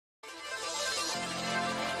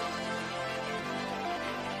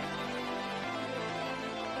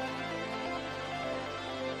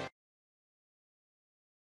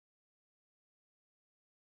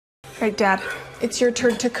Right, Dad. It's your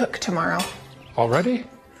turn to cook tomorrow. Already?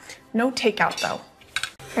 No takeout, though.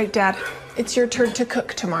 Right, Dad. It's your turn to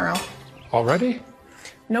cook tomorrow. Already?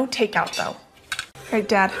 No takeout, though. Right,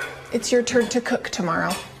 Dad. It's your turn to cook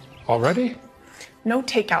tomorrow. Already? No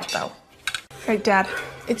takeout, though. Right, Dad.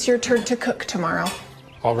 It's your turn to cook tomorrow.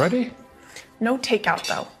 Already? No takeout,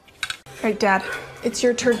 though. Right, Dad. It's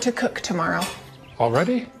your turn to cook tomorrow.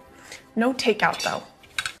 Already? No takeout, though.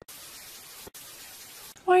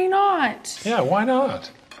 Why not? Yeah, why not?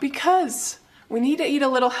 Because we need to eat a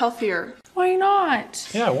little healthier. Why not?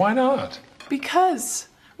 Yeah, why not? Because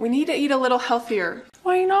we need to eat a little healthier.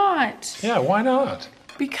 Why not? Yeah, why not?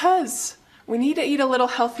 Because we need to eat a little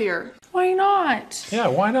healthier. Why not? Yeah,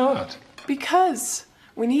 why not? Because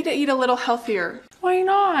we need to eat a little healthier. Why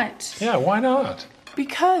not? Yeah, why not?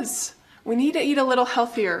 Because we need to eat a little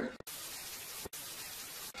healthier.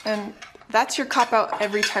 And that's your cop-out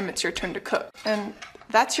every time it's your turn to cook. And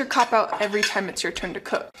that's your cop-out every time it's your turn to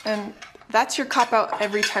cook. And that's your cop-out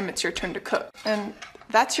every time it's your turn to cook. And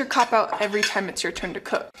that's your cop-out every time it's your turn to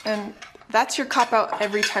cook. And that's your cop-out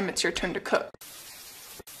every time it's your turn to cook.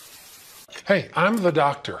 Hey, I'm the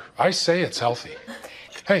doctor. I say it's healthy.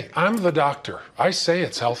 Hey, I'm the doctor. I say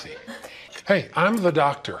it's healthy. Hey, I'm the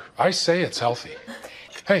doctor. I say it's healthy.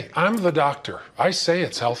 Hey, I'm the doctor. I say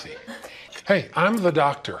it's healthy. Hey, I'm the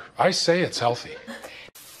doctor. I say it's healthy.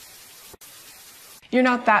 You're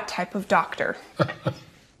not that type of doctor.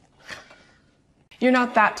 You're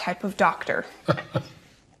not that type of doctor.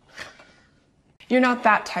 You're not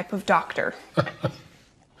that type of doctor.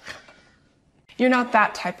 You're not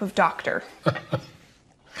that type of doctor.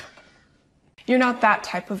 You're not that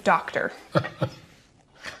type of doctor.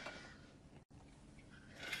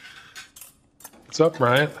 What's up,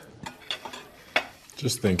 Bryant?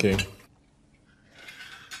 Just thinking.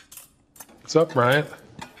 What's up, Bryant?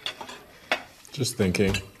 Just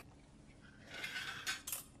thinking.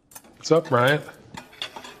 What's up, Bryant?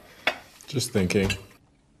 Just thinking.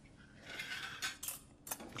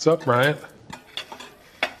 What's up, Bryant?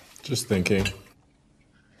 Just thinking.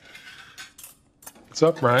 What's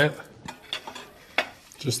up, Bryant?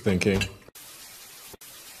 Just thinking.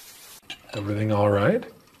 Everything all right?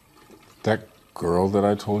 That girl that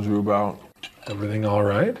I told you about? Everything all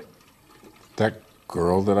right? That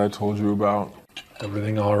girl that I told you about?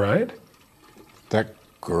 Everything all right? That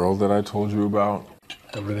girl that I told you about?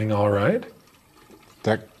 Everything all right?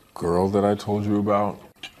 That girl that I told you about?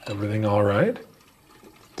 Everything all right?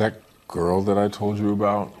 That girl that I told you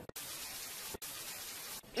about?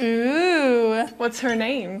 Ooh, what's her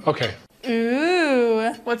name? Okay.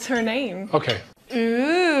 Ooh, what's her name? Okay.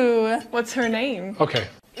 Ooh, what's her name? Okay.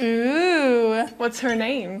 Ooh, what's her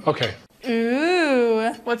name? Okay.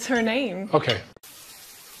 Ooh, what's her name? Okay.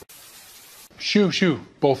 Shoo, shoo,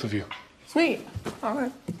 both of you. Sweet. All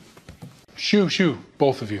right. Shoo, shoo,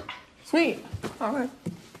 both of you. Sweet. All right.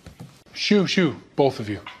 Shoo, shoo, both of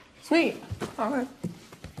you. Sweet. All right.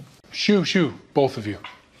 Shoo, shoo, both of you.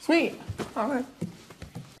 Sweet. All right.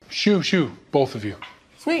 Shoo, shoo, both of you.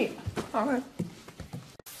 Sweet. All right.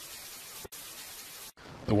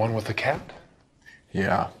 The one with the cat?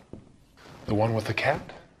 Yeah. The one with the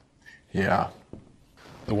cat? Yeah.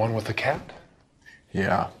 The one with the cat?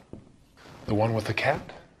 Yeah. The one with the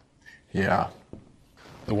cat? Yeah.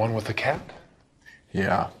 The one with the cat?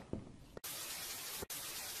 Yeah.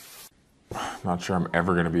 Not sure I'm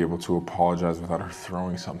ever going to be able to apologize without her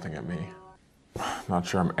throwing something at me. Not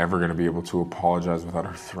sure I'm ever going to be able to apologize without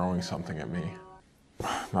her throwing something at me.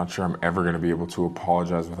 Not sure I'm ever going to be able to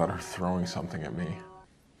apologize without her throwing something at me.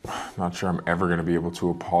 Not sure I'm ever going to be able to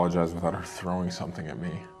apologize without her throwing something at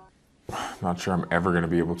me. Not sure I'm ever going to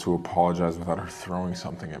be able to apologize without her throwing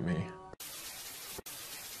something at me.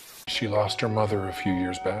 She lost her mother a few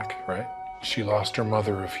years back, right? She lost her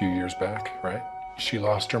mother a few years back, right? She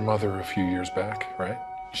lost her mother a few years back, right?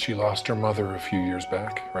 She lost her mother a few years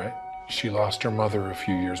back, right? She lost her mother a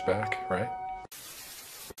few years back, right?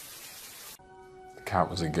 The cat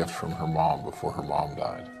was a gift from her mom before her mom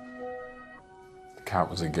died. The cat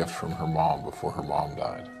was a gift from her mom before her mom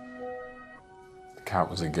died. The cat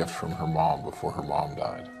was a gift from her mom before her mom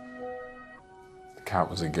died. The cat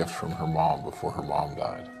was a gift from her mom before her mom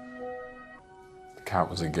died. The cat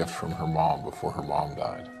was a gift from her mom before her mom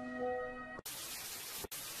died.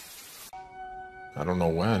 I don't know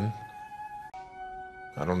when.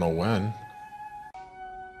 I don't know when.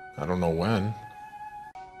 I don't know when.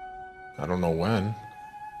 I don't know when.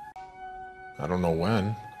 I don't know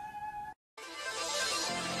when.